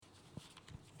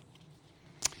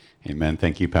Amen.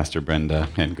 Thank you, Pastor Brenda.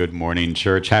 And good morning,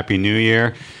 church. Happy New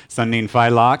Year. Sundin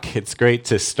Philok. It's great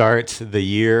to start the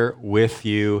year with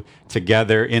you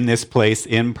together in this place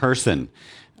in person,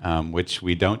 which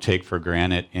we don't take for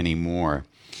granted anymore.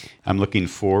 I'm looking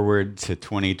forward to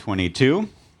 2022.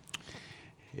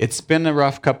 It's been a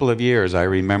rough couple of years. I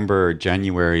remember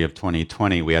January of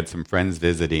 2020, we had some friends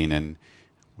visiting, and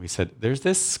we said, there's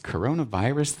this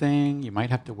coronavirus thing. You might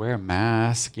have to wear a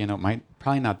mask.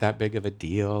 Probably not that big of a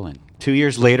deal. And 2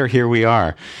 years later, here we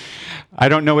are. I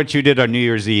don't know what you did on New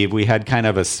Year's Eve. We had kind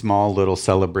of a small little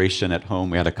celebration at home.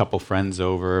 We had a couple friends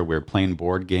over. We were playing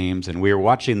board games, and we were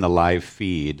watching the live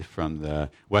feed from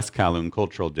the West Kowloon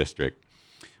Cultural District,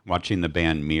 watching the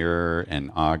band Mirror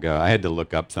and Aga. I had to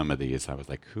look up some of these. I was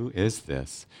like, who is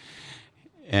this?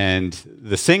 And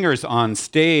the singer's on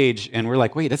stage, and we're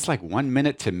like, wait, it's like 1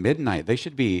 minute to midnight. They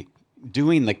should be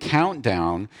doing the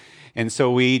countdown. And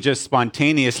so we just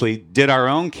spontaneously did our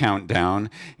own countdown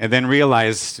and then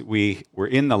realized we were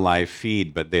in the live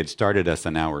feed, but they had started us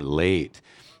an hour late.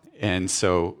 And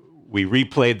so we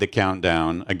replayed the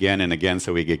countdown again and again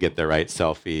so we could get the right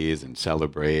selfies and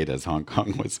celebrate as Hong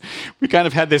Kong was. We kind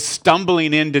of had this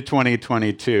stumbling into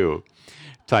 2022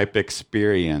 type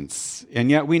experience. And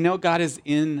yet we know God is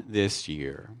in this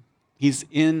year. He's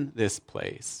in this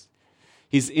place.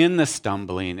 He's in the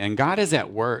stumbling, and God is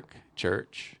at work,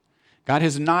 church. God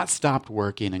has not stopped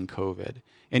working in COVID,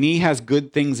 and He has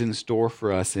good things in store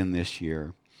for us in this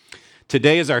year.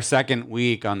 Today is our second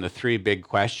week on the three big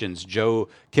questions. Joe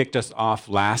kicked us off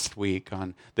last week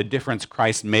on the difference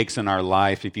Christ makes in our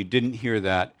life. If you didn't hear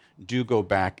that, do go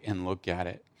back and look at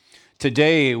it.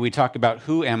 Today, we talk about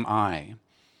who am I?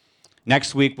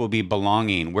 Next week will be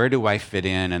belonging. Where do I fit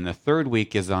in? And the third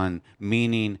week is on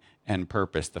meaning and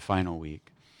purpose, the final week.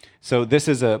 So this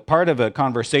is a part of a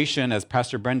conversation, as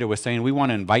Pastor Brenda was saying, we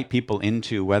want to invite people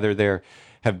into, whether they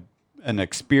have an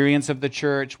experience of the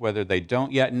church, whether they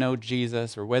don't yet know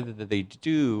Jesus, or whether they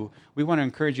do. We want to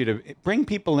encourage you to bring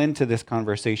people into this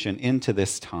conversation, into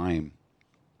this time.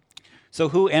 So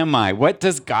who am I? What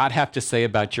does God have to say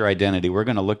about your identity? We're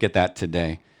going to look at that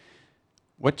today.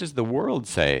 What does the world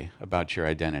say about your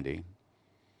identity?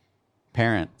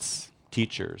 Parents,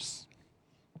 teachers,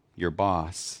 your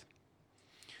boss.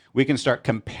 We can start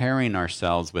comparing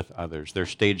ourselves with others, their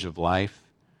stage of life,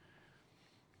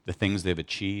 the things they've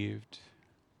achieved.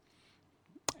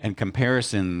 And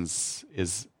comparisons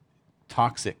is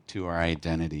toxic to our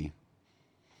identity.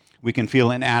 We can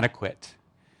feel inadequate,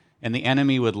 and the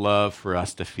enemy would love for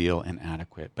us to feel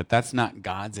inadequate, but that's not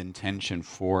God's intention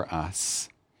for us.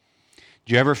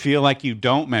 Do you ever feel like you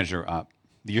don't measure up?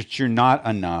 You're not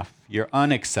enough. You're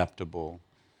unacceptable.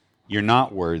 You're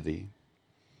not worthy.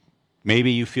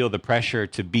 Maybe you feel the pressure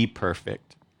to be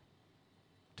perfect,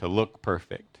 to look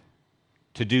perfect,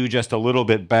 to do just a little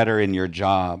bit better in your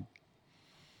job,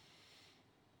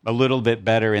 a little bit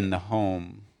better in the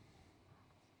home.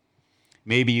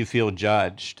 Maybe you feel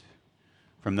judged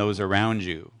from those around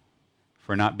you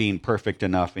for not being perfect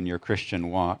enough in your Christian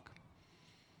walk.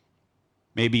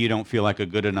 Maybe you don't feel like a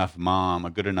good enough mom, a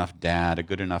good enough dad, a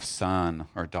good enough son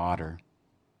or daughter.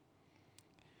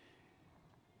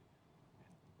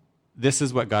 This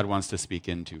is what God wants to speak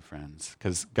into, friends,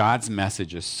 because God's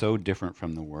message is so different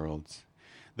from the world's.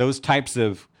 Those types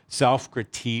of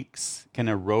self-critiques can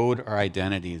erode our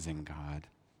identities in God.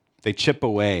 They chip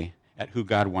away at who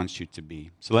God wants you to be.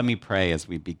 So let me pray as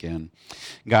we begin.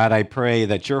 God, I pray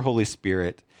that your Holy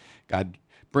Spirit, God,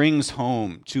 brings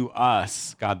home to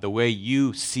us, God, the way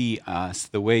you see us,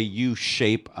 the way you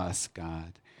shape us,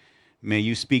 God. May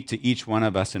you speak to each one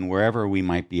of us and wherever we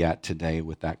might be at today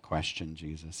with that question,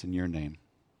 Jesus. In your name,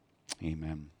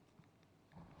 amen.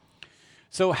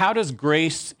 So how does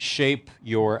grace shape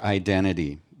your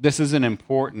identity? This is an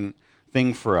important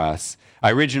thing for us.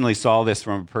 I originally saw this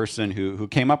from a person who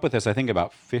came up with this, I think,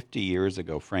 about 50 years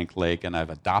ago, Frank Lake, and I've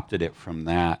adopted it from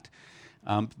that.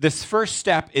 This first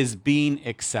step is being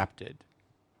accepted,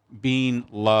 being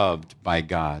loved by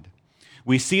God.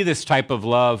 We see this type of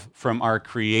love from our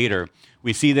Creator.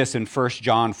 We see this in 1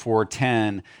 John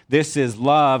 4:10. This is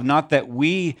love, not that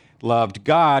we loved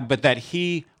God, but that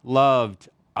He loved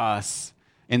us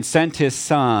and sent His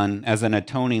Son as an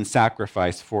atoning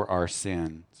sacrifice for our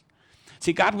sins.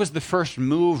 See, God was the first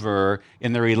mover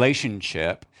in the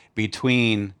relationship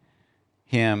between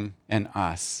Him and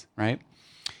us, right?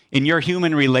 In your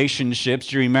human relationships,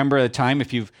 do you remember a time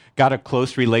if you've got a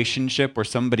close relationship where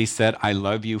somebody said, I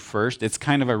love you first? It's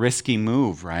kind of a risky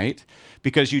move, right?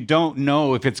 Because you don't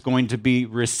know if it's going to be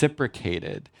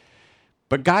reciprocated.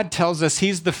 But God tells us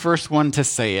He's the first one to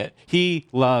say it. He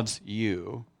loves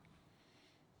you.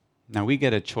 Now, we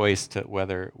get a choice to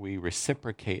whether we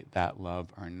reciprocate that love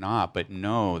or not, but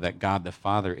know that God the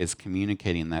Father is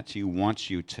communicating that to you, wants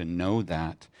you to know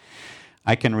that.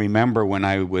 I can remember when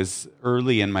I was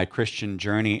early in my Christian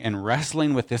journey and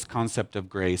wrestling with this concept of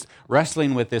grace,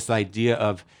 wrestling with this idea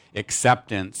of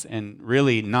acceptance and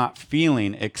really not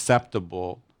feeling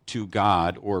acceptable to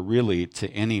God or really to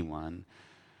anyone.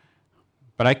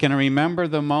 But I can remember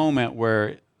the moment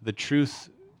where the truth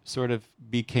sort of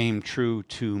became true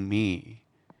to me,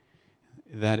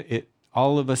 that it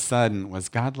all of a sudden was,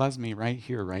 God loves me right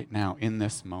here, right now, in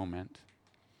this moment.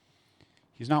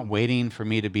 He's not waiting for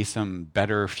me to be some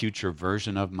better future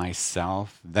version of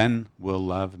myself, then will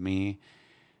love me.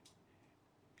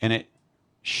 And it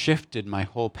shifted my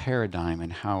whole paradigm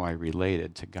in how I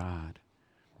related to God.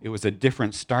 It was a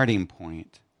different starting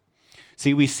point.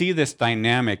 See, we see this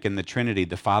dynamic in the Trinity,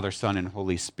 the Father, Son, and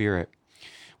Holy Spirit.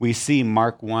 We see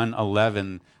Mark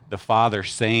 1:11, the Father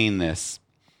saying this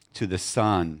to the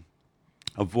Son.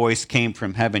 A voice came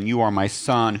from heaven, "You are my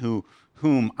Son,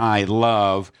 whom I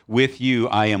love. With you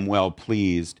I am well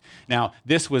pleased." Now,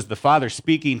 this was the Father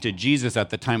speaking to Jesus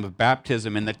at the time of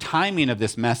baptism, and the timing of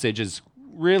this message is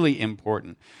really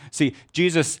important. See,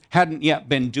 Jesus hadn't yet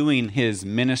been doing his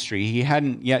ministry. He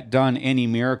hadn't yet done any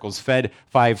miracles, fed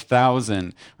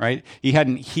 5,000, right? He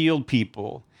hadn't healed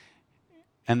people.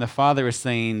 And the Father is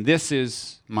saying, "This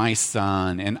is my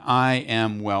Son, and I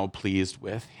am well pleased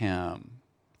with him."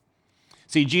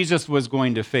 See, Jesus was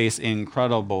going to face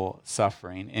incredible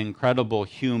suffering, incredible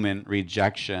human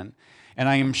rejection. And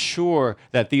I am sure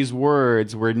that these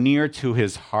words were near to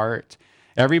his heart.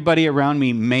 Everybody around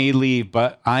me may leave,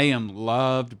 but I am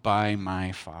loved by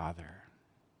my Father.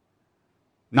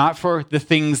 Not for the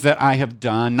things that I have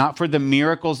done, not for the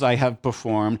miracles I have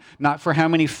performed, not for how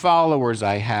many followers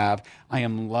I have. I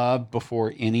am loved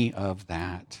before any of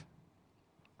that.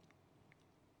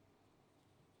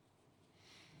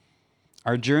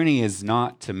 Our journey is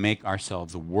not to make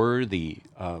ourselves worthy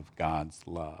of God's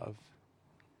love.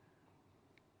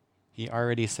 He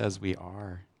already says we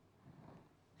are.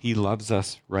 He loves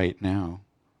us right now.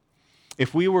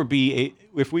 If we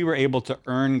were able to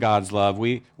earn God's love,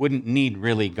 we wouldn't need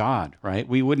really God, right?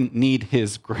 We wouldn't need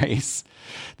his grace.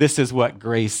 This is what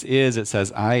grace is. It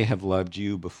says, "I have loved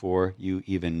you before you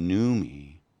even knew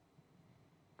me."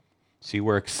 See,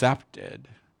 we're accepted,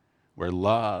 we're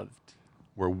loved,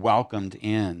 we're welcomed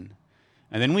in.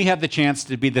 And then we have the chance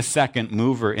to be the second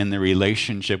mover in the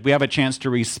relationship. We have a chance to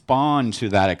respond to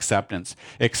that acceptance,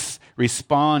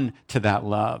 respond to that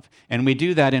love. And we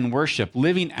do that in worship,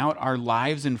 living out our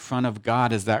lives in front of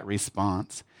God as that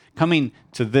response. Coming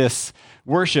to this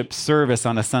worship service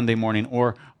on a Sunday morning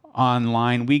or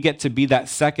online, we get to be that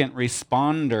second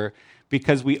responder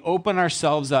because we open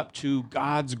ourselves up to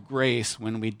God's grace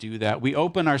when we do that. We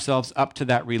open ourselves up to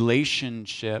that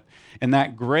relationship, and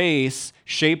that grace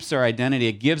shapes our identity.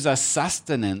 It gives us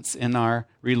sustenance in our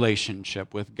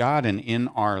relationship with God and in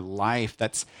our life.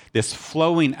 That's this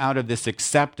flowing out of this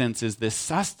acceptance is this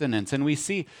sustenance. And we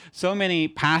see so many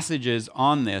passages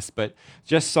on this, but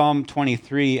just Psalm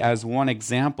 23 as one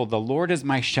example. "The Lord is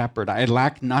my shepherd. I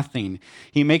lack nothing.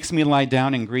 He makes me lie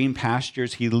down in green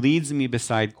pastures. He leads me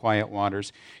beside quiet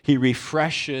waters. He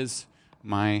refreshes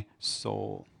my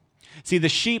soul." See, the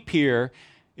sheep here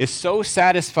is so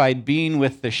satisfied being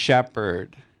with the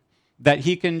shepherd that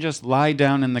he can just lie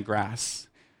down in the grass,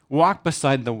 walk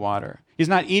beside the water. He's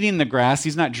not eating the grass.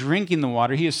 He's not drinking the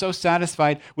water. He is so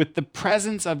satisfied with the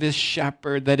presence of his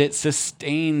shepherd that it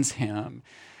sustains him.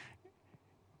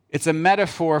 It's a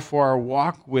metaphor for our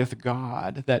walk with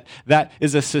God, that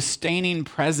is a sustaining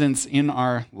presence in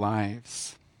our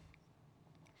lives.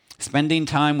 Spending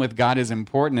time with God is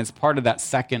important. It's part of that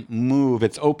second move.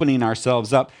 It's opening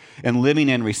ourselves up and living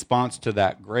in response to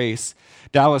that grace.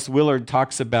 Dallas Willard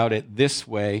talks about it this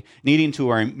way, needing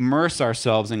to immerse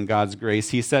ourselves in God's grace.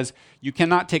 He says, "You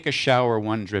cannot take a shower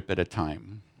one drip at a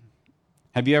time."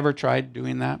 Have you ever tried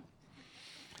doing that?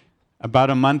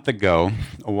 About a month ago,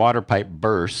 a water pipe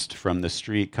burst from the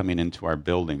street coming into our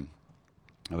building.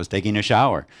 I was taking a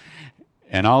shower.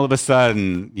 And all of a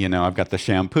sudden, I've got the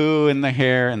shampoo in the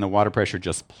hair and the water pressure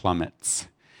just plummets.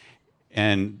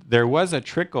 And there was a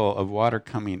trickle of water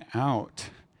coming out,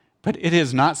 but it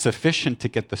is not sufficient to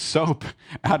get the soap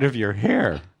out of your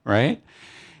hair, right?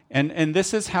 And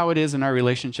this is how it is in our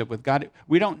relationship with God.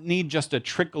 We don't need just a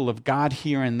trickle of God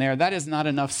here and there. That is not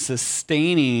enough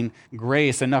sustaining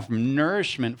grace, enough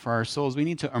nourishment for our souls. We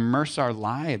need to immerse our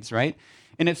lives, right,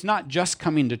 And it's not just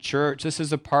coming to church. This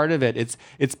is a part of it.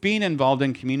 It's being involved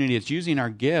in community. It's using our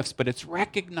gifts, but it's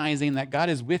recognizing that God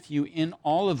is with you in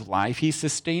all of life. He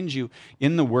sustains you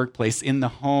in the workplace, in the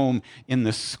home, in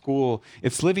the school.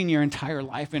 It's living your entire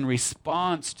life in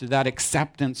response to that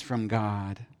acceptance from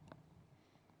God.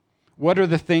 What are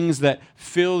the things that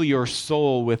fill your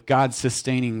soul with God's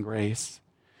sustaining grace?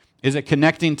 Is it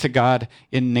connecting to God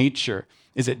in nature?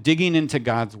 Is it digging into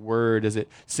God's word? Is it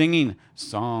singing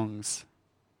songs?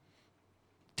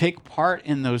 Take part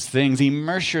in those things.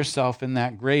 Immerse yourself in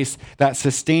that grace, that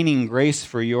sustaining grace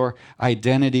for your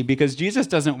identity, because Jesus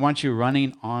doesn't want you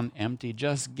running on empty,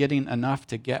 just getting enough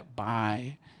to get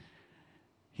by.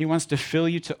 He wants to fill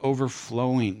you to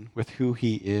overflowing with who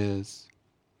he is.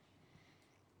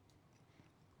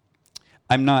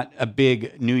 I'm not a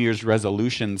big New Year's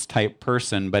resolutions type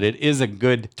person, but it is a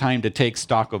good time to take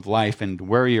stock of life and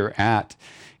where you're at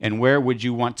and where would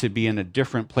you want to be in a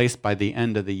different place by the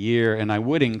end of the year. And I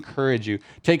would encourage you,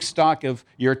 take stock of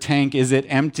your tank. Is it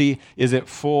empty? Is it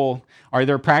full? Are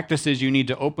there practices you need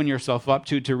to open yourself up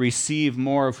to receive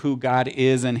more of who God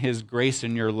is and his grace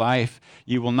in your life?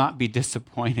 You will not be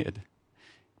disappointed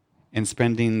in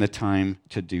spending the time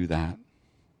to do that.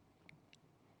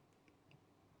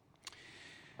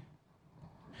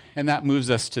 And that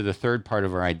moves us to the third part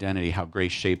of our identity, how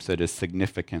grace shapes it, is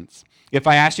significance. If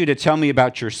I asked you to tell me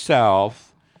about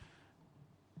yourself,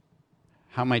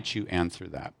 how might you answer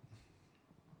that?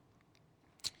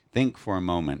 Think for a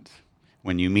moment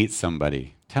when you meet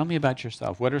somebody. Tell me about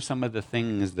yourself. What are some of the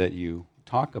things that you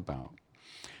talk about?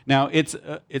 Now,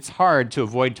 it's hard to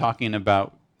avoid talking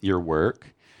about your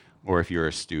work, or if you're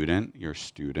a student, your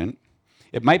student.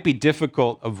 It might be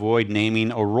difficult to avoid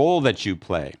naming a role that you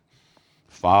play.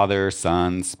 Father,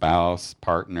 son, spouse,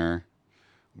 partner,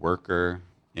 worker,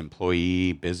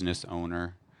 employee, business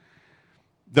owner.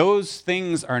 Those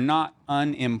things are not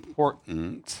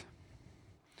unimportant,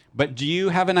 but do you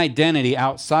have an identity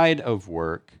outside of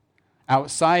work,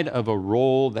 outside of a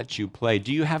role that you play?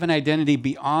 Do you have an identity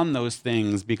beyond those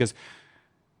things? Because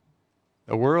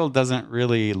the world doesn't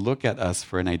really look at us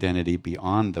for an identity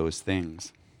beyond those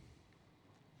things.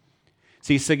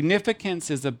 See,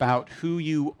 significance is about who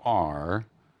you are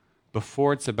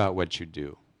before it's about what you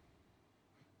do.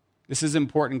 This is an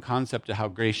important concept of how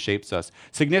grace shapes us.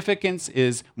 Significance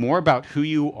is more about who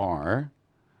you are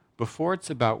before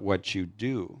it's about what you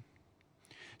do.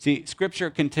 See, Scripture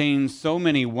contains so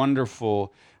many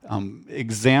wonderful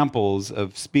examples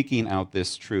of speaking out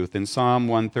this truth. In Psalm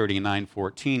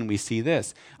 139:14, we see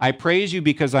this. I praise you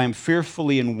because I am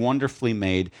fearfully and wonderfully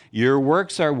made. Your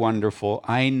works are wonderful.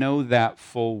 I know that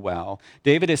full well.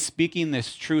 David is speaking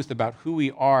this truth about who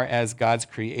we are as God's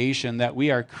creation, that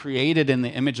we are created in the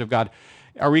image of God.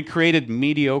 Are we created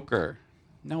mediocre?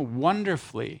 No,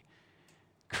 wonderfully.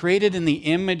 Created in the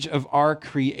image of our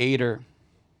Creator.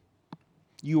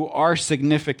 You are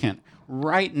significant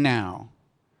right now.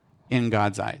 In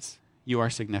God's eyes, you are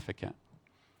significant.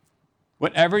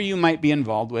 Whatever you might be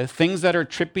involved with, things that are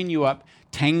tripping you up,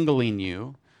 tangling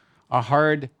you, a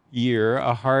hard year,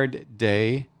 a hard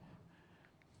day,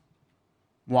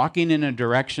 walking in a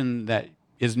direction that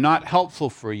is not helpful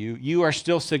for you, you are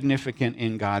still significant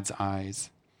in God's eyes.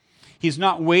 He's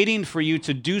not waiting for you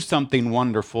to do something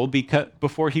wonderful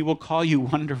before he will call you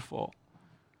wonderful.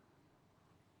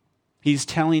 He's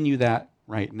telling you that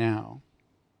right now.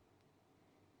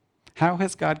 How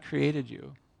has God created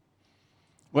you?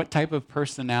 What type of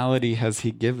personality has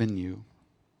he given you?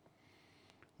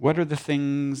 What are the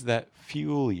things that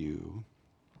fuel you?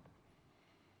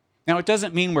 Now, it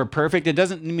doesn't mean we're perfect. It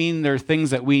doesn't mean there are things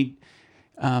that we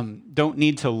don't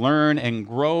need to learn and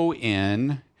grow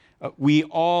in. We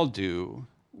all do.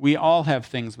 We all have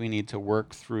things we need to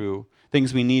work through,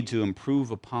 things we need to improve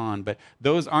upon, but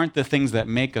those aren't the things that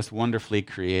make us wonderfully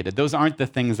created. Those aren't the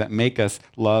things that make us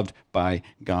loved by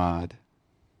God.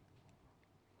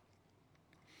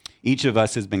 Each of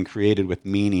us has been created with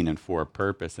meaning and for a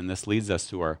purpose, and this leads us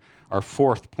to our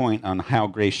fourth point on how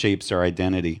grace shapes our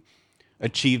identity.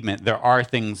 Achievement. There are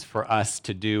things for us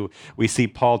to do. We see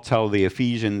Paul tell the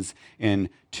Ephesians in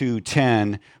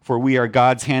 2:10, for we are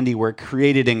God's handiwork,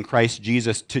 created in Christ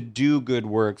Jesus to do good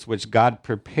works, which God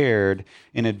prepared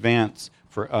in advance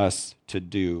for us to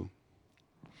do.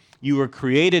 You were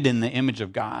created in the image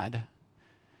of God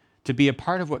to be a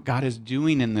part of what God is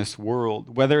doing in this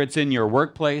world, whether it's in your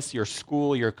workplace, your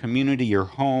school, your community, your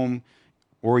home,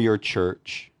 or your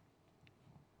church.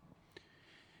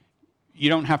 You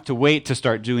don't have to wait to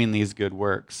start doing these good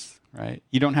works, right?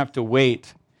 You don't have to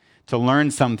wait to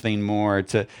learn something more,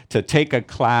 to take a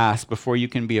class before you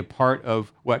can be a part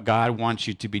of what God wants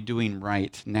you to be doing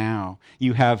right now.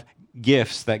 You have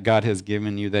gifts that God has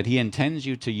given you that he intends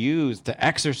you to use, to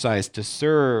exercise, to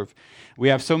serve. We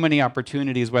have so many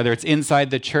opportunities, whether it's inside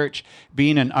the church,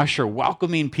 being an usher,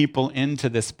 welcoming people into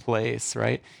this place,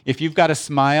 right? If you've got a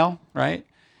smile, right,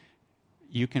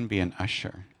 you can be an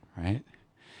usher, right?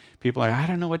 People are, I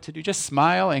don't know what to do. Just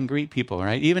smile and greet people,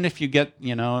 right? Even if you get,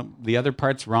 the other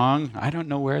parts wrong, I don't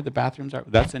know where the bathrooms are.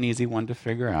 That's an easy one to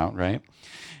figure out, right?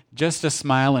 Just a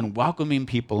smile and welcoming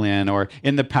people in, or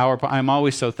in the PowerPoint. I'm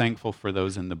always so thankful for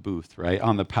those in the booth, right?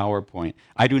 On the PowerPoint.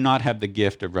 I do not have the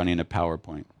gift of running a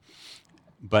PowerPoint,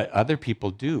 but other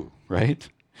people do, right?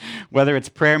 Whether it's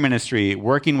prayer ministry,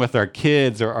 working with our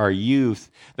kids or our youth,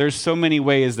 there's so many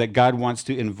ways that God wants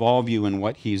to involve you in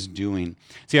what he's doing.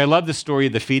 See, I love the story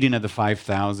of the feeding of the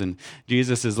 5,000.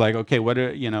 Jesus is like, okay,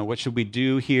 what should we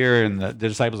do here? And the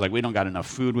disciples are like, we don't got enough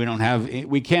food.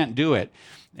 We can't do it.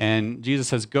 And Jesus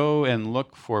says, go and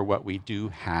look for what we do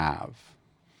have.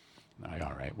 I'm like,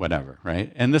 all right, whatever,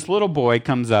 right? And this little boy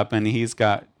comes up and he's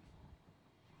got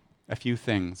a few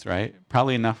things, right?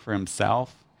 Probably enough for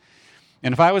himself.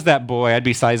 And if I was that boy, I'd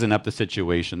be sizing up the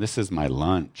situation. This is my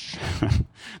lunch.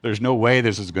 There's no way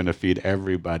this is going to feed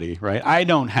everybody, right? I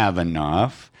don't have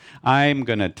enough. I'm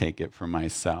going to take it for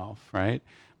myself, right?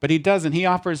 But he doesn't. He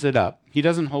offers it up. He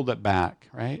doesn't hold it back,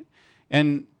 right?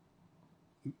 And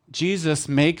Jesus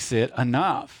makes it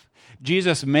enough.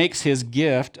 Jesus makes his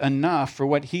gift enough for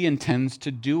what he intends to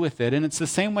do with it. And it's the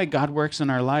same way God works in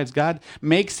our lives. God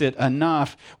makes it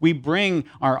enough. We bring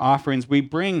our offerings, we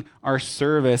bring our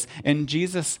service, and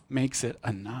Jesus makes it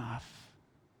enough.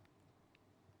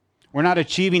 We're not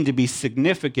achieving to be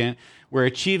significant. We're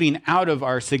achieving out of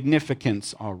our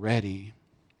significance already.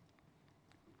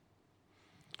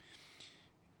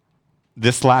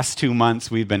 This last 2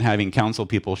 months, we've been having council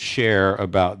people share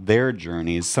about their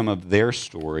journeys, some of their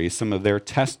stories, some of their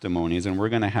testimonies, and we're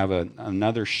going to have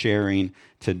another sharing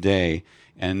today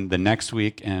and the next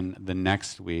week and the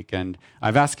next week. And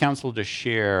I've asked council to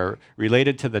share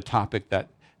related to the topic that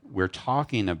we're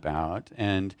talking about,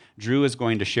 and Drew is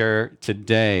going to share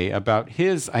today about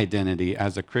his identity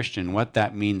as a Christian, what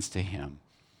that means to him.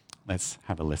 Let's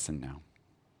have a listen now.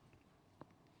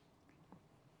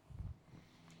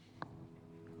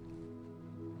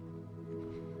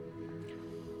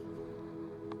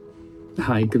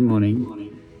 Hi, good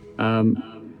morning. I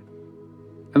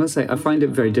must say, I find it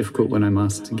very difficult when I'm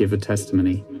asked to give a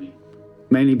testimony,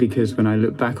 mainly because when I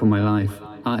look back on my life,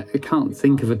 I can't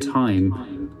think of a time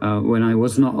when I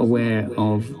was not aware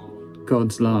of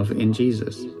God's love in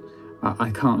Jesus. I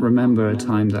can't remember a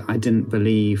time that I didn't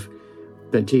believe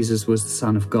that Jesus was the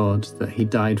Son of God, that he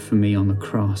died for me on the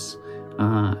cross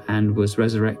and was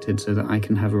resurrected so that I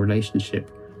can have a relationship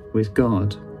with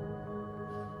God.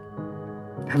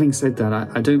 Having said that,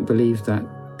 I don't believe that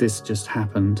this just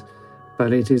happened,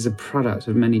 but it is a product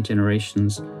of many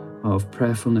generations of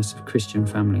prayerfulness of Christian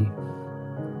family.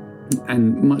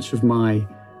 And much of my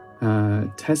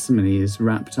testimony is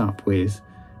wrapped up with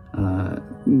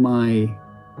my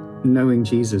knowing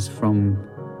Jesus from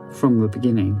the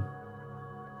beginning.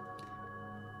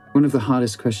 One of the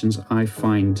hardest questions I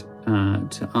find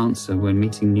to answer when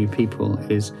meeting new people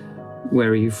is, where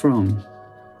are you from?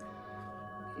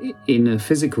 In a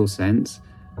physical sense,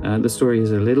 the story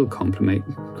is a little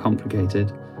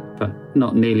complicated, but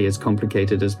not nearly as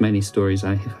complicated as many stories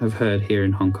I have heard here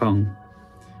in Hong Kong.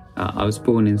 I was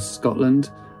born in Scotland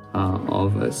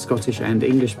of Scottish and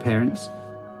English parents.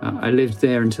 I lived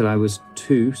there until I was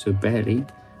 2, so barely.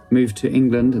 Moved to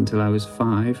England until I was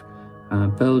 5.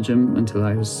 Belgium until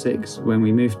I was 6, when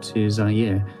we moved to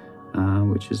Zaire,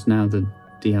 which is now the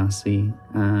DRC,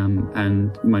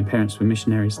 and my parents were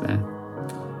missionaries there.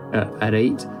 At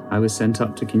 8, I was sent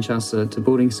up to Kinshasa to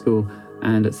boarding school,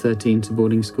 and at 13 to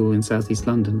boarding school in southeast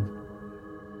London.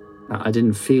 I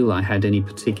didn't feel I had any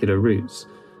particular roots.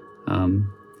 And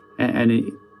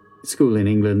in school in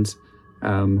England,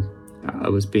 I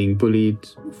was being bullied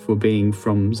for being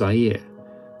from Zaire.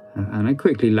 And I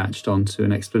quickly latched on to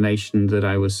an explanation that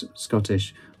I was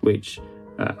Scottish, which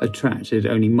attracted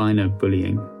only minor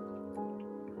bullying.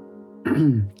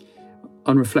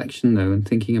 On reflection, though, and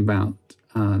thinking about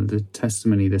the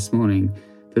testimony this morning,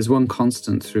 there's one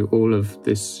constant through all of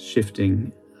this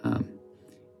shifting,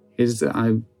 is that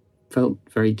I felt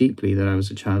very deeply that I was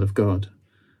a child of God.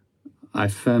 I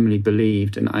firmly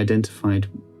believed and identified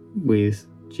with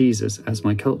Jesus as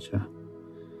my culture.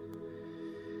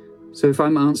 So if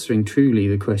I'm answering truly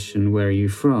the question, where are you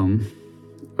from,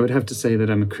 I would have to say that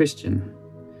I'm a Christian,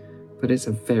 but it's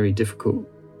a very difficult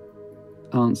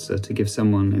answer to give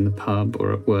someone in the pub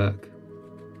or at work.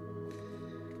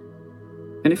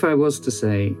 And if I was to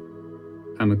say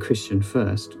I'm a Christian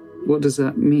first, what does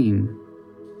that mean?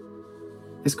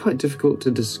 it's quite difficult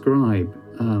to describe.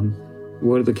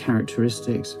 What are the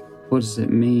characteristics? What does it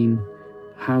mean?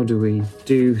 How do we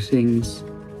do things?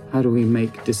 How do we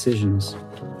make decisions?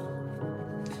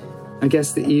 I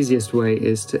guess the easiest way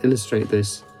is to illustrate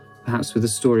this perhaps with the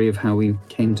story of how we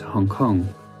came to Hong Kong,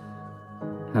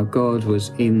 how God was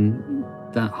in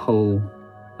that whole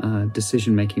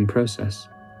decision-making process.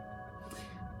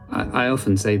 I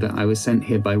often say that I was sent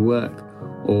here by work,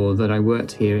 or that I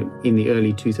worked here in the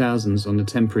early 2000s on a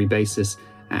temporary basis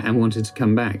and wanted to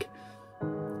come back.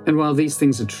 And while these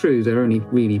things are true, they're only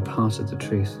really part of the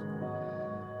truth.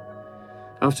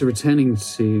 After returning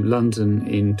to London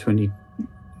in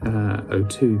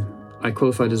 2002, I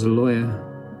qualified as a lawyer.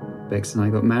 Bex and I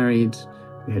got married,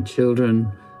 we had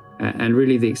children, and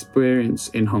really the experience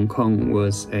in Hong Kong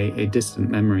was a distant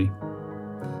memory.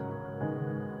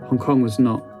 Hong Kong was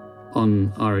not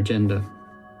on our agenda.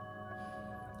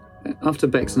 After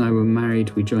Bex and I were married,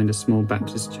 we joined a small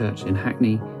Baptist church in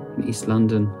Hackney, in East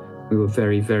London. We were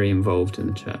very, very involved in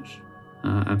the church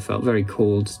and felt very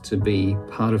called to be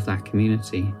part of that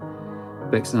community.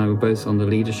 Bex and I were both on the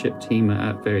leadership team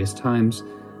at various times.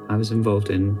 I was involved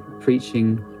in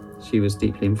preaching. She was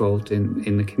deeply involved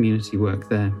in the community work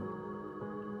there.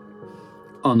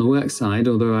 On the work side,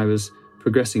 although I was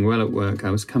progressing well at work, I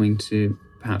was coming to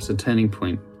perhaps a turning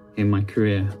point in my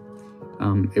career.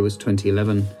 It was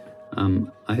 2011.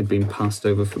 I had been passed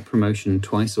over for promotion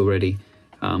twice already,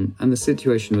 and the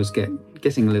situation was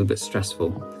getting a little bit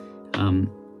stressful.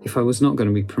 If I was not going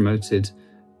to be promoted,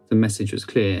 the message was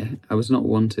clear. I was not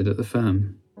wanted at the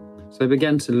firm. So I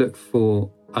began to look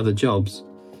for other jobs.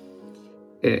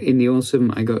 In the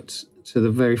autumn, I got to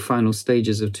the very final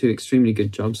stages of two extremely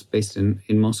good jobs based in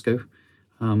Moscow.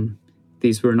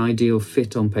 These were an ideal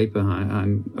fit on paper.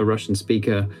 I'm a Russian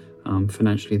speaker.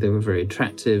 Financially, they were very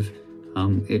attractive.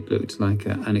 It looked like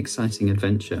an exciting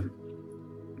adventure.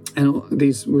 And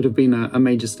these would have been a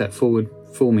major step forward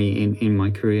for me in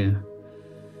my career.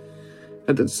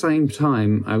 At the same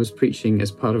time, I was preaching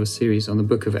as part of a series on the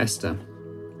Book of Esther.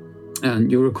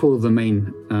 And you'll recall the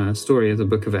main story of the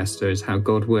Book of Esther is how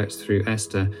God worked through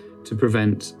Esther to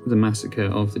prevent the massacre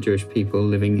of the Jewish people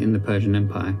living in the Persian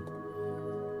Empire.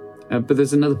 But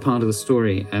there's another part of the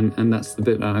story, and that's the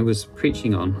bit that I was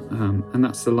preaching on, and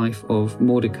that's the life of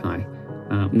Mordecai.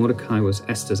 Mordecai was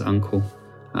Esther's uncle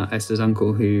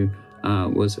who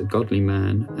was a godly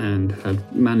man and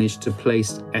had managed to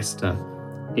place Esther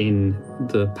in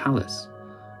the palace.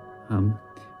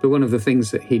 But one of the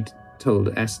things that he'd told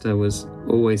Esther was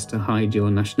always to hide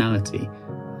your nationality.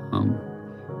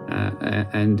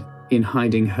 And in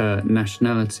hiding her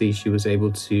nationality, she was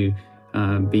able to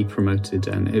be promoted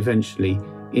and eventually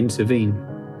intervene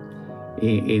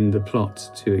in the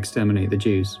plot to exterminate the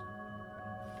Jews.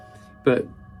 But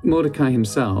Mordecai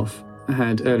himself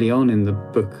had early on in the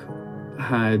book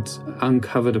had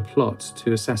uncovered a plot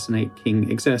to assassinate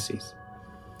King Xerxes.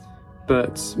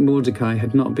 But Mordecai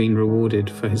had not been rewarded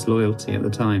for his loyalty at the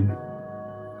time.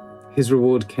 His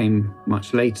reward came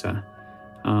much later,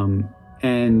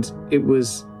 and it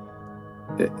was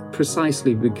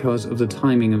precisely because of the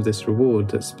timing of this reward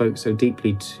that spoke so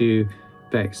deeply to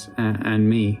Bex and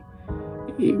me.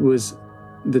 It was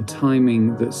the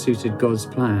timing that suited God's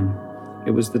plan.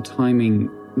 It was the timing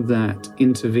that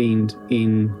intervened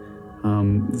in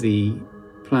the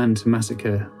plan to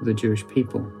massacre the Jewish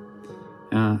people.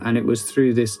 And it was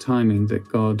through this timing that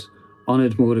God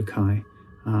honored Mordecai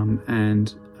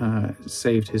and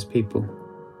saved his people.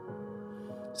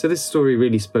 So this story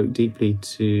really spoke deeply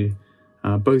to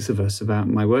both of us about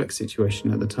my work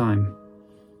situation at the time.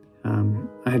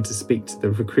 I had to speak to the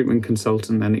recruitment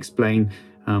consultant and explain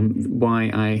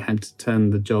why I had to turn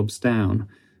the jobs down.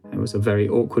 It was a very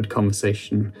awkward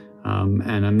conversation,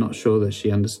 and I'm not sure that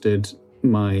she understood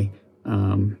my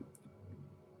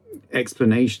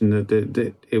explanation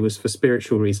that it was for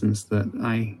spiritual reasons that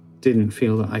I didn't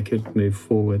feel that I could move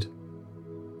forward.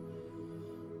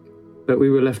 But we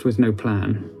were left with no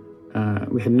plan.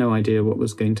 We had no idea what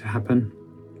was going to happen,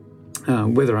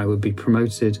 whether I would be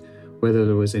promoted, whether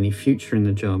there was any future in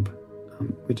the job.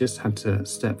 We just had to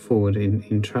step forward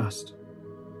in trust.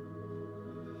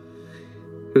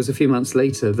 It was a few months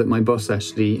later that my boss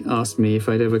actually asked me if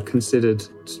I'd ever considered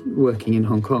working in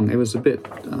Hong Kong. It was a bit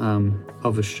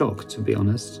of a shock, to be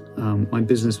honest. My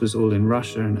business was all in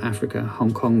Russia and Africa.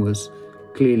 Hong Kong was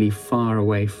clearly far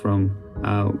away from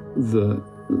our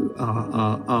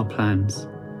plans.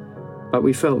 But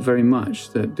we felt very much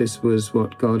that this was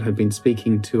what God had been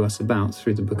speaking to us about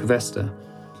through the Book of Esther.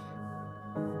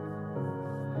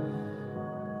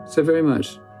 So very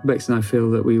much, Bex and I feel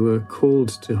that we were called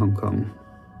to Hong Kong.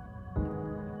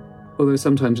 although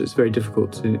sometimes it's very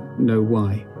difficult to know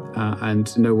why and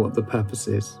to know what the purpose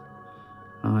is.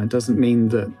 It doesn't mean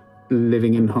that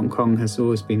living in Hong Kong has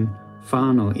always been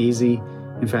fun or easy.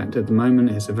 In fact, at the moment,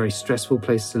 it's a very stressful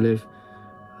place to live.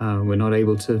 We're not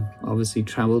able to, obviously,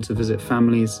 travel to visit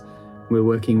families. We're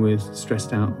working with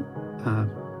stressed out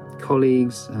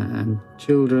colleagues and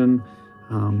children,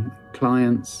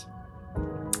 clients.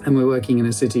 And we're working in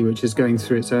a city which is going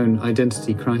through its own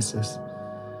identity crisis.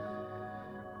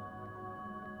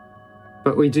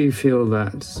 But we do feel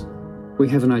that we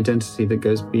have an identity that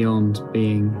goes beyond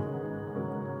being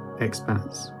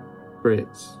expats,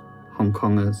 Brits, Hong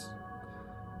Kongers.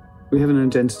 We have an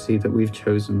identity that we've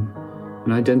chosen,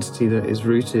 an identity that is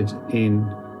rooted in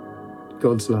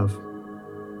God's love,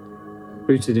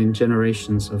 rooted in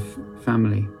generations of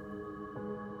family,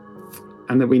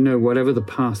 and that we know whatever the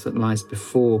path that lies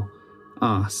before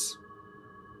us,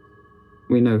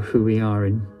 we know who we are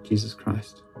in Jesus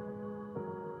Christ.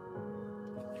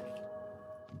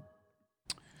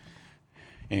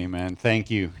 Amen.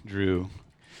 Thank you, Drew.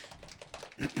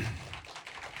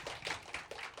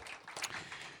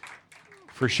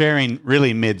 For sharing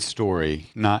really mid-story,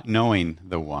 not knowing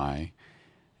the why,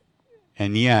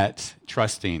 and yet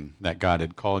trusting that God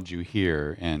had called you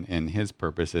here and in his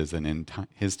purposes and in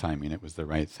his timing, it was the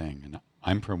right thing. And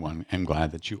I'm, for one, am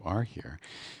glad that you are here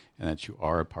and that you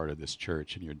are a part of this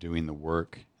church and you're doing the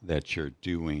work that you're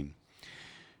doing.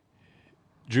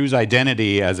 Drew's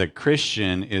identity as a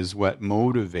Christian is what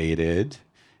motivated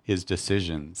his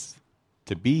decisions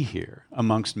to be here,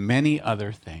 amongst many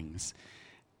other things.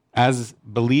 As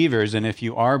believers, and if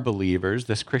you are believers,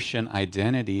 this Christian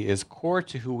identity is core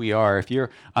to who we are. If you're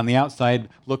on the outside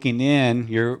looking in,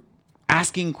 you're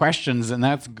asking questions, and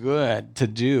that's good to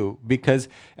do, because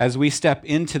as we step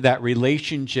into that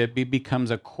relationship, it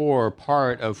becomes a core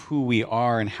part of who we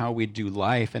are and how we do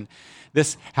life. And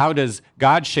this, how does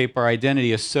God shape our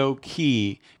identity, is so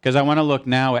key, because I want to look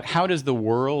now at how does the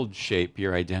world shape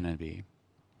your identity?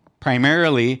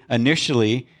 Primarily,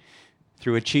 initially,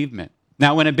 through achievement.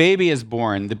 Now, when a baby is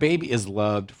born, the baby is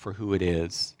loved for who it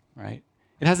is, right?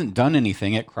 It hasn't done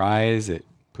anything. It cries, it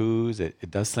poos, it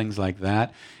does things like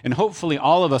that. And hopefully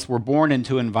all of us were born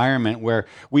into an environment where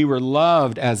we were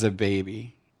loved as a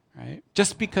baby, right?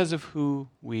 Just because of who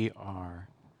we are.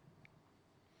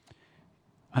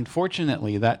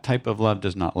 Unfortunately, that type of love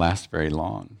does not last very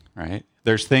long, right?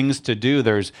 There's things to do.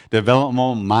 There's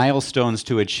developmental milestones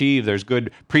to achieve. There's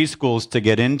good preschools to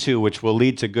get into, which will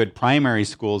lead to good primary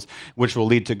schools, which will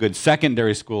lead to good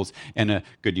secondary schools, and a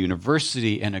good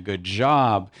university, and a good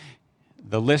job.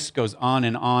 The list goes on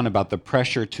and on about the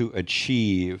pressure to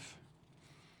achieve.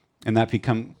 And that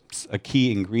becomes a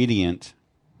key ingredient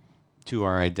to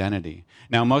our identity.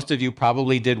 Now, most of you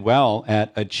probably did well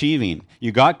at achieving.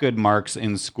 You got good marks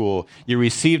in school. You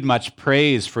received much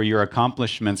praise for your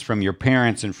accomplishments from your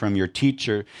parents and from your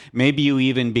teacher. Maybe you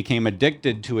even became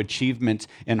addicted to achievement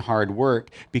and hard work.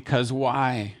 Because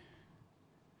why?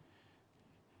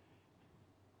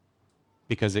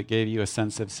 Because it gave you a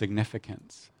sense of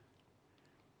significance.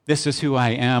 This is who I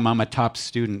am. I'm a top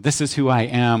student. This is who I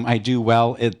am. I do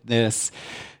well at this.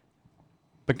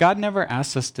 But God never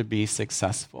asks us to be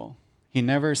successful. He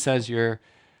never says your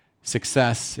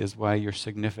success is why you're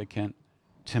significant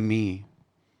to me.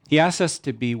 He asks us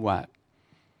to be what?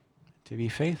 To be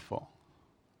faithful.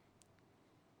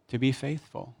 To be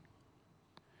faithful.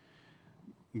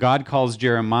 God calls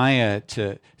Jeremiah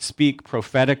to speak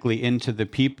prophetically into the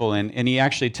people, and he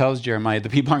actually tells Jeremiah, the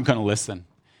people aren't going to listen.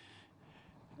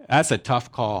 That's a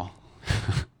tough call.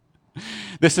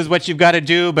 This is what you've got to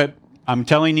do, but I'm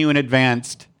telling you in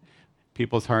advance,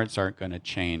 people's hearts aren't going to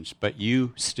change, but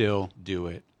you still do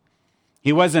it.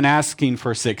 He wasn't asking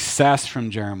for success from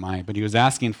Jeremiah, but he was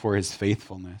asking for his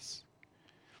faithfulness.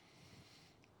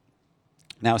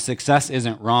 Now, success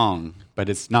isn't wrong, but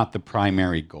it's not the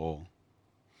primary goal.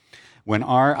 When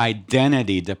our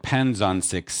identity depends on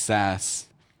success,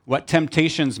 what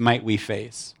temptations might we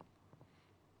face?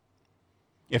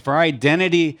 If our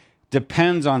identity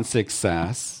depends on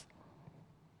success,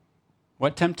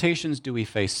 what temptations do we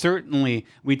face? Certainly,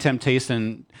 we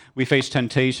face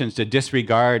temptations to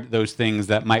disregard those things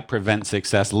that might prevent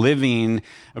success, living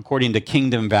according to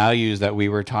kingdom values that we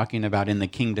were talking about in the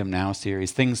Kingdom Now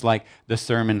series, things like the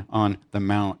Sermon on the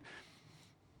Mount,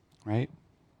 right?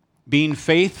 Being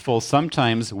faithful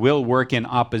sometimes will work in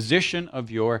opposition of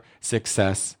your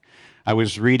success. I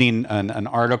was reading an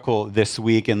article this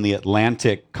week in The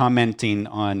Atlantic commenting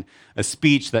on a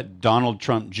speech that Donald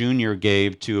Trump Jr.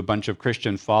 gave to a bunch of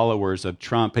Christian followers of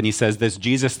Trump. And he says, this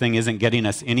Jesus thing isn't getting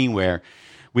us anywhere.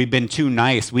 We've been too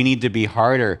nice. We need to be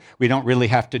harder. We don't really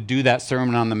have to do that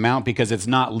Sermon on the Mount because it's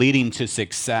not leading to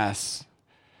success.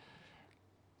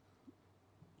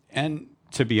 And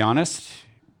to be honest,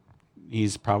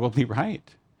 he's probably right.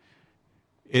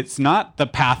 It's not the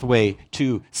pathway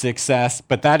to success,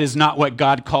 but that is not what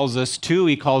God calls us to.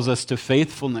 He calls us to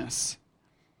faithfulness.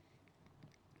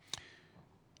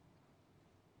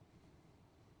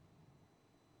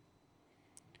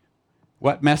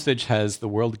 What message has the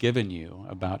world given you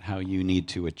about how you need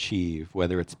to achieve,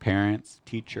 whether it's parents,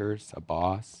 teachers, a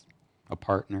boss, a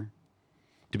partner?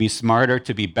 To be smarter,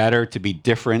 to be better, to be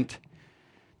different,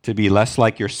 to be less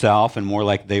like yourself and more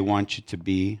like they want you to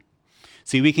be.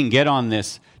 See, we can get on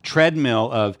this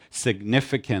treadmill of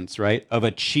significance, right? Of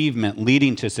achievement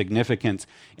leading to significance.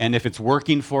 And if it's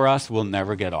working for us, we'll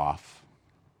never get off.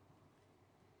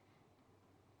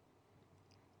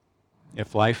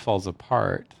 If life falls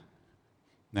apart,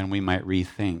 then we might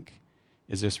rethink,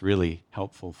 is this really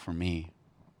helpful for me?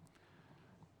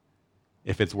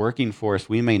 If it's working for us,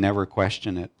 we may never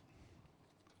question it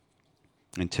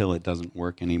until it doesn't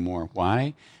work anymore.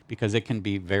 Why? Because it can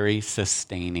be very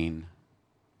sustaining.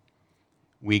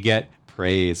 We get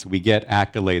praise, we get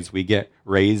accolades, we get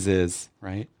raises,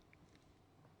 right?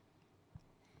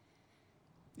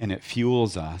 And it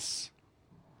fuels us.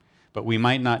 But we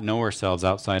might not know ourselves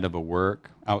outside of a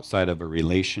work, outside of a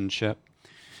relationship.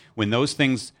 When those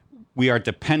things, we are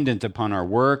dependent upon our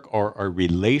work or our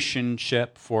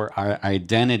relationship for our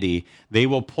identity, they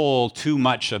will pull too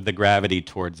much of the gravity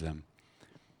towards them.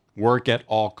 Work at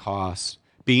all costs,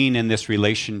 being in this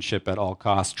relationship at all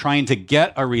costs, trying to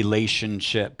get a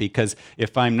relationship, because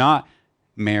if I'm not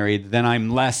married, then I'm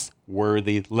less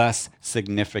worthy, less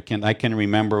significant. I can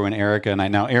remember when Erica and I,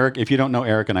 now Eric, if you don't know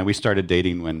Erica and I, we started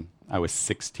dating when I was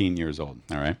 16 years old,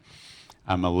 all right?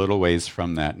 I'm a little ways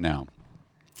from that now.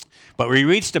 But we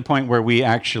reached a point where we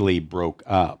actually broke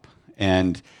up,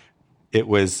 and it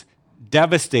was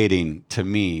devastating to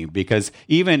me because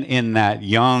even in that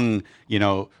young,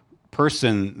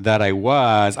 person that I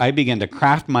was, I began to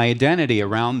craft my identity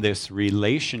around this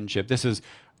relationship. This is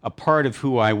a part of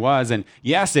who I was, and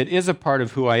yes, it is a part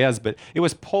of who I was, but it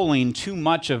was pulling too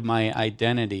much of my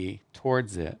identity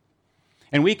towards it.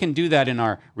 And we can do that in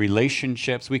our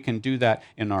relationships. We can do that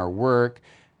in our work.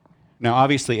 Now,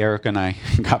 obviously, Erica and I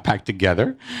got back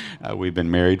together. We've been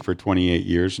married for 28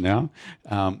 years now.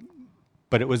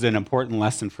 But it was an important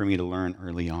lesson for me to learn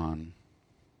early on.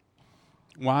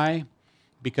 Why?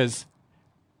 Because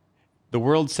the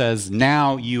world says,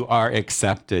 now you are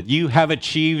accepted. You have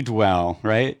achieved well,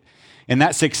 right? And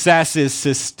that success is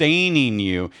sustaining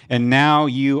you. And now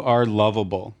you are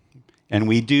lovable. And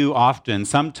we do often,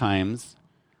 sometimes,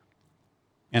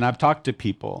 and I've talked to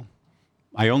people,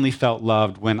 I only felt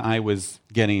loved when I was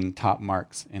getting top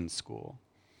marks in school,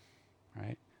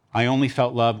 right? I only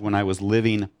felt loved when I was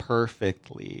living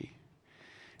perfectly.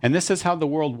 And this is how the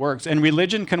world works. And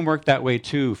religion can work that way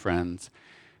too, friends.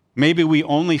 Maybe we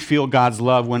only feel God's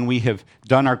love when we have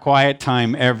done our quiet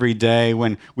time every day,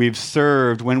 when we've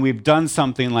served, when we've done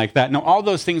something like that. Now, all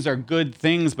those things are good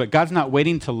things, but God's not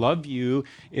waiting to love you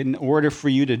in order for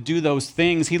you to do those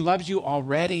things. He loves you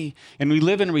already, and we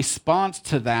live in response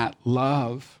to that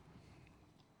love.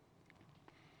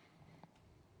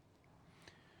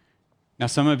 Now,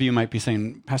 some of you might be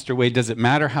saying, Pastor Wade, does it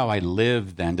matter how I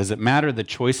live then? Does it matter the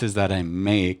choices that I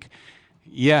make?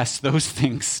 Yes, those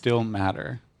things still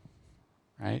matter.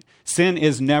 Right? Sin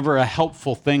is never a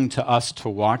helpful thing to us to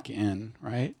walk in,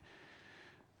 right?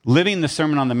 Living the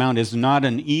Sermon on the Mount is not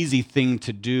an easy thing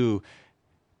to do,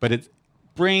 but it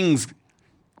brings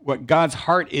what God's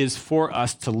heart is for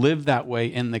us to live that way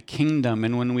in the kingdom.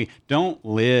 And when we don't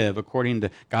live according to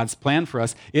God's plan for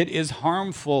us, it is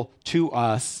harmful to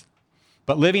us.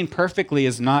 But living perfectly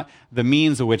is not the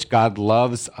means of which God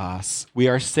loves us. We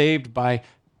are saved by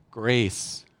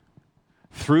grace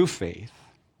through faith,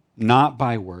 not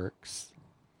by works.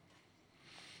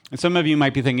 And some of you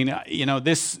might be thinking,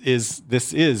 this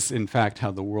is in fact how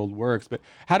the world works, but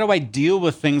how do I deal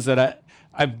with things that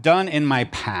I've done in my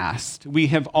past? We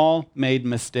have all made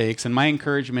mistakes, and my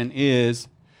encouragement is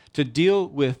to deal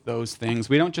with those things.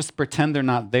 We don't just pretend they're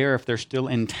not there if they're still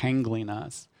entangling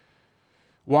us.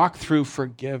 Walk through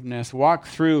forgiveness, walk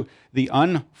through the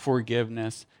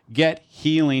unforgiveness, get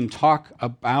healing, talk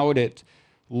about it,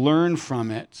 learn from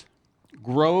it.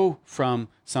 Grow from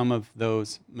some of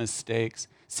those mistakes.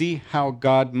 See how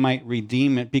God might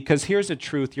redeem it. Because here's the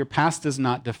truth, your past does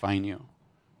not define you.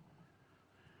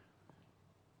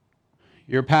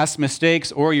 Your past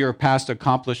mistakes or your past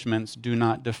accomplishments do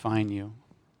not define you.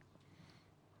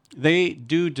 They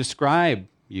do describe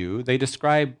you. They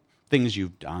describe things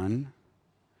you've done.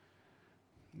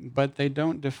 but they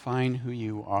don't define who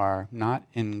you are, not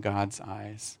in God's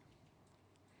eyes.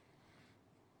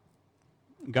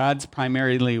 God's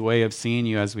primarily way of seeing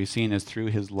you, as we've seen, is through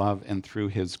his love and through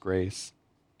his grace.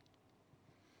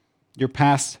 Your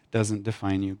past doesn't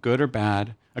define you, good or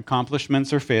bad,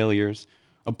 accomplishments or failures,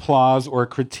 applause or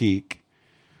critique.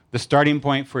 The starting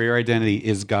point for your identity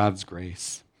is God's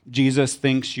grace. Jesus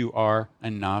thinks you are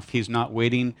enough. He's not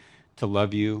waiting to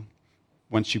love you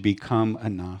once you become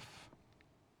enough.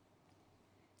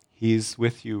 He's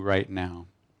with you right now.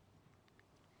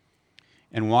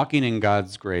 And walking in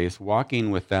God's grace,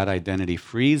 walking with that identity,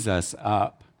 frees us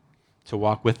up to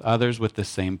walk with others with the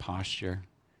same posture,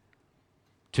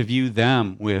 to view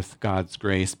them with God's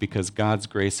grace, because God's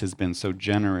grace has been so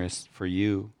generous for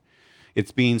you.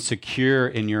 It's being secure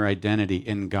in your identity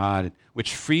in God,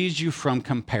 which frees you from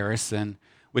comparison,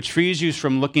 which frees you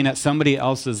from looking at somebody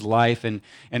else's life and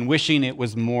wishing it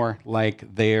was more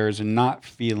like theirs and not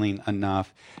feeling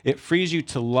enough. It frees you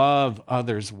to love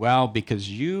others well because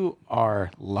you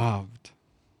are loved.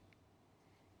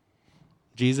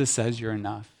 Jesus says you're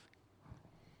enough.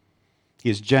 He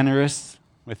is generous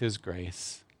with his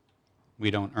grace.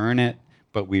 We don't earn it,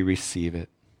 but we receive it.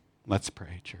 Let's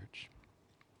pray, church.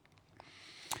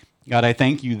 God, I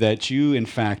thank you that you, in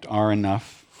fact, are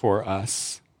enough for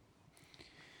us,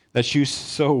 that you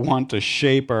so want to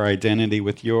shape our identity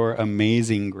with your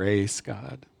amazing grace,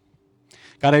 God.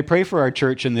 God, I pray for our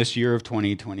church in this year of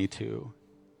 2022.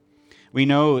 We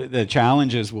know the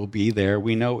challenges will be there.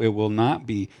 We know it will not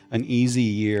be an easy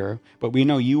year, but we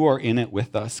know you are in it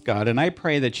with us, God. And I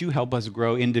pray that you help us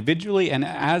grow individually and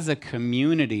as a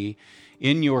community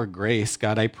in your grace,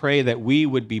 God. I pray that we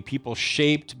would be people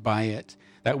shaped by it,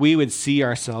 that we would see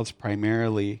ourselves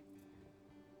primarily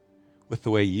with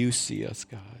the way you see us,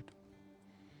 God.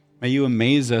 May you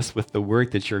amaze us with the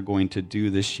work that you're going to do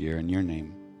this year. In your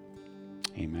name,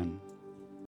 amen.